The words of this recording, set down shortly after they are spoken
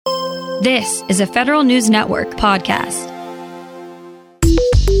This is a Federal News Network podcast.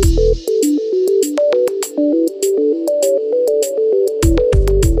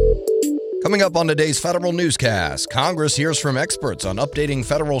 Coming up on today's Federal Newscast, Congress hears from experts on updating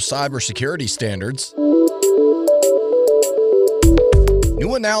federal cybersecurity standards.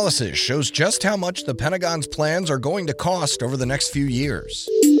 New analysis shows just how much the Pentagon's plans are going to cost over the next few years.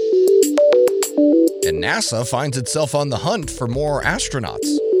 And NASA finds itself on the hunt for more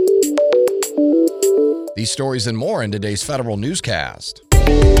astronauts. These stories and more in today's Federal Newscast.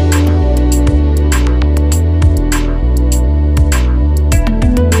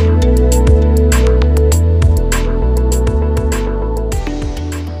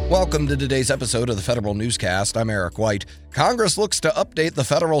 Welcome to today's episode of the Federal Newscast. I'm Eric White. Congress looks to update the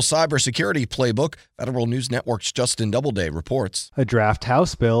federal cybersecurity playbook. Federal News Network's Justin Doubleday reports. A draft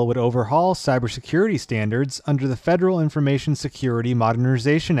House bill would overhaul cybersecurity standards under the Federal Information Security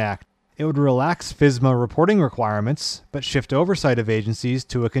Modernization Act. It would relax FISMA reporting requirements, but shift oversight of agencies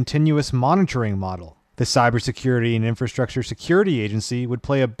to a continuous monitoring model. The Cybersecurity and Infrastructure Security Agency would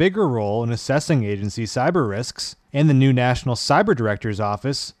play a bigger role in assessing agency cyber risks, and the new National Cyber Director's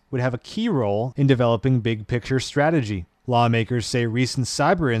Office would have a key role in developing big-picture strategy. Lawmakers say recent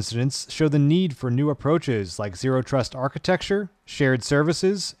cyber incidents show the need for new approaches like zero-trust architecture, shared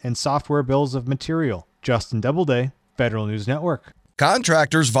services, and software bills of material. Justin Doubleday, Federal News Network.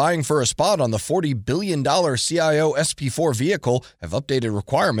 Contractors vying for a spot on the $40 billion CIO SP4 vehicle have updated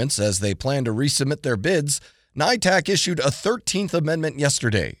requirements as they plan to resubmit their bids. NITAC issued a 13th amendment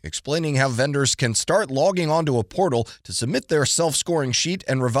yesterday, explaining how vendors can start logging onto a portal to submit their self-scoring sheet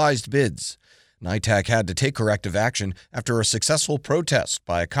and revised bids. NITAC had to take corrective action after a successful protest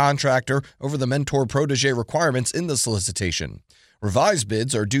by a contractor over the mentor-protege requirements in the solicitation. Revised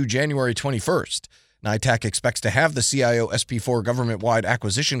bids are due January 21st. NITAC expects to have the CIO SP4 government-wide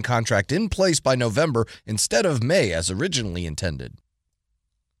acquisition contract in place by November instead of May as originally intended.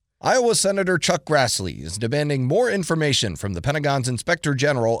 Iowa Senator Chuck Grassley is demanding more information from the Pentagon's Inspector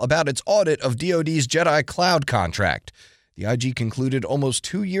General about its audit of DoD's JEDI Cloud contract. The IG concluded almost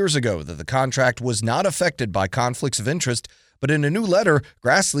 2 years ago that the contract was not affected by conflicts of interest, but in a new letter,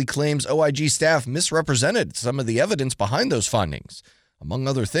 Grassley claims OIG staff misrepresented some of the evidence behind those findings. Among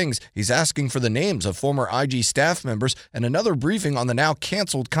other things, he's asking for the names of former IG staff members and another briefing on the now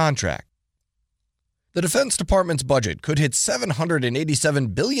canceled contract. The Defense Department's budget could hit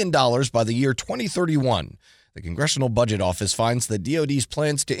 $787 billion by the year 2031. The Congressional Budget Office finds that DoD's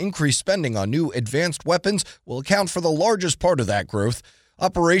plans to increase spending on new advanced weapons will account for the largest part of that growth.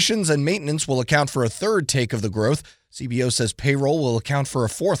 Operations and maintenance will account for a third take of the growth. CBO says payroll will account for a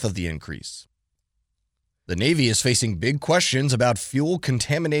fourth of the increase. The Navy is facing big questions about fuel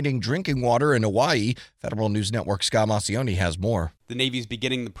contaminating drinking water in Hawaii. Federal News Network's Scott Maucione has more. The Navy is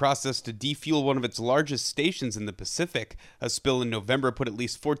beginning the process to defuel one of its largest stations in the Pacific. A spill in November put at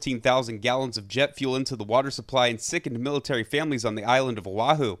least 14,000 gallons of jet fuel into the water supply and sickened military families on the island of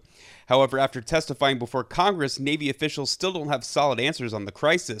Oahu. However, after testifying before Congress, Navy officials still don't have solid answers on the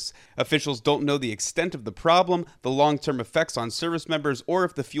crisis. Officials don't know the extent of the problem, the long-term effects on service members, or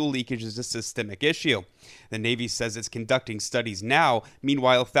if the fuel leakage is a systemic issue. The Navy says it's conducting studies now.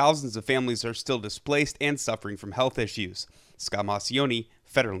 Meanwhile, thousands of families are still displaced and suffering from health issues. Scott Maucione,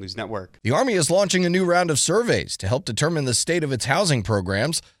 Federal News Network. The Army is launching a new round of surveys to help determine the state of its housing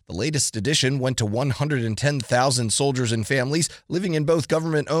programs. The latest edition went to 110,000 soldiers and families living in both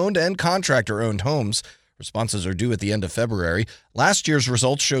government-owned and contractor-owned homes. Responses are due at the end of February. Last year's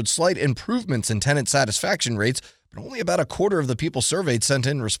results showed slight improvements in tenant satisfaction rates, but only about a quarter of the people surveyed sent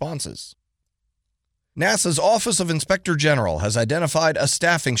in responses. NASA's Office of Inspector General has identified a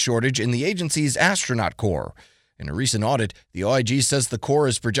staffing shortage in the agency's astronaut corps. In a recent audit, the OIG says the Corps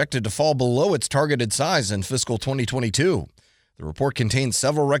is projected to fall below its targeted size in fiscal 2022. The report contains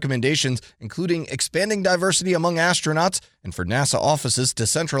several recommendations, including expanding diversity among astronauts and for NASA offices to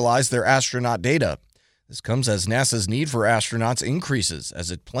centralize their astronaut data. This comes as NASA's need for astronauts increases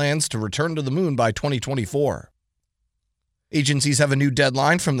as it plans to return to the moon by 2024. Agencies have a new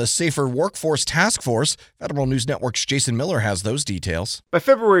deadline from the Safer Workforce Task Force. Federal News Network's Jason Miller has those details. By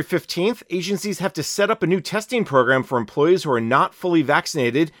February 15th, agencies have to set up a new testing program for employees who are not fully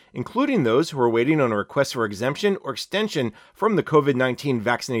vaccinated, including those who are waiting on a request for exemption or extension from the COVID-19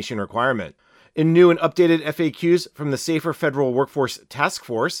 vaccination requirement. In new and updated FAQs from the Safer Federal Workforce Task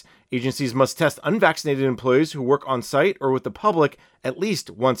Force, agencies must test unvaccinated employees who work on site or with the public at least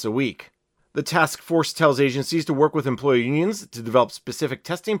once a week. The task force tells agencies to work with employee unions to develop specific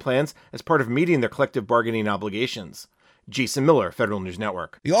testing plans as part of meeting their collective bargaining obligations. Jason Miller, Federal News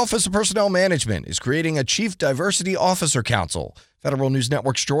Network. The Office of Personnel Management is creating a Chief Diversity Officer Council. Federal News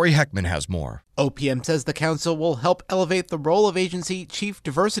Network's Jory Heckman has more. OPM says the council will help elevate the role of agency chief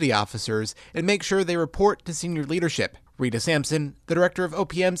diversity officers and make sure they report to senior leadership. Rita Sampson, the director of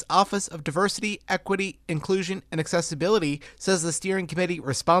OPM's Office of Diversity, Equity, Inclusion, and Accessibility, says the steering committee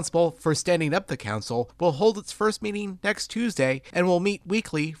responsible for standing up the council will hold its first meeting next Tuesday and will meet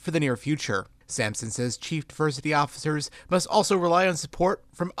weekly for the near future. Sampson says chief diversity officers must also rely on support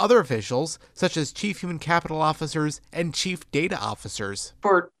from other officials, such as chief human capital officers and chief data officers.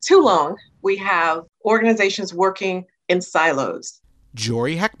 For too long, we have organizations working in silos.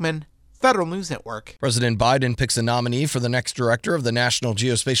 Jory Heckman, Federal News Network. President Biden picks a nominee for the next director of the National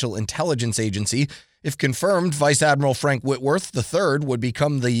Geospatial Intelligence Agency. If confirmed, Vice Admiral Frank Whitworth III would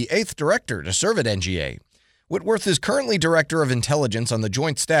become the 8th director to serve at NGA. Whitworth is currently Director of Intelligence on the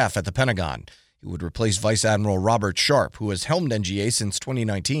Joint Staff at the Pentagon. He would replace Vice Admiral Robert Sharp, who has helmed NGA since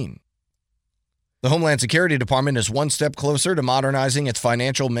 2019. The Homeland Security Department is one step closer to modernizing its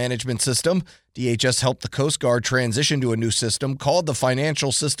financial management system. DHS helped the Coast Guard transition to a new system called the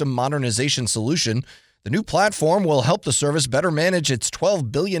Financial System Modernization Solution. The new platform will help the service better manage its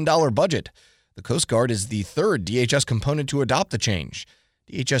 $12 billion budget. The Coast Guard is the third DHS component to adopt the change.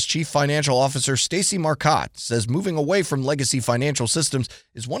 DHS Chief Financial Officer Stacy Marcotte says moving away from legacy financial systems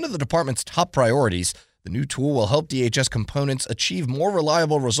is one of the department's top priorities. The new tool will help DHS components achieve more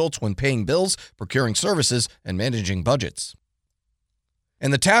reliable results when paying bills, procuring services, and managing budgets.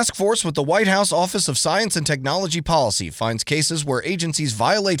 And the task force with the White House Office of Science and Technology Policy finds cases where agencies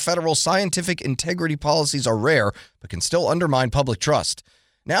violate federal scientific integrity policies are rare, but can still undermine public trust.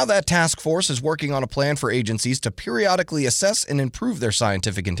 Now that task force is working on a plan for agencies to periodically assess and improve their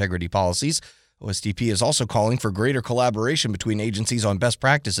scientific integrity policies. OSTP is also calling for greater collaboration between agencies on best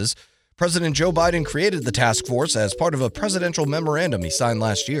practices. President Joe Biden created the task force as part of a presidential memorandum he signed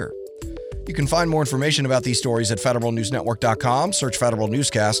last year. You can find more information about these stories at federalnewsnetwork.com, search Federal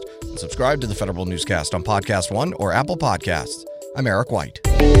Newscast, and subscribe to the Federal Newscast on Podcast One or Apple Podcasts. I'm Eric White.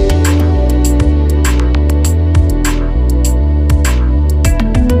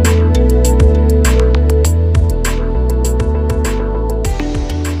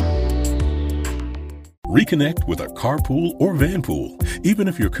 Reconnect with a carpool or vanpool. Even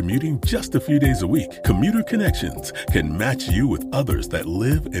if you're commuting just a few days a week, Commuter Connections can match you with others that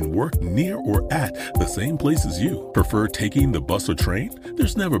live and work near or at the same place as you. Prefer taking the bus or train?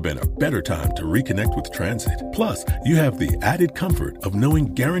 There's never been a better time to reconnect with transit. Plus, you have the added comfort of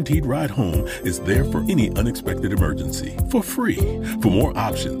knowing Guaranteed Ride Home is there for any unexpected emergency for free. For more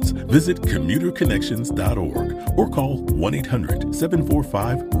options, visit commuterconnections.org or call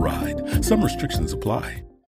 1-800-745-RIDE. Some restrictions apply.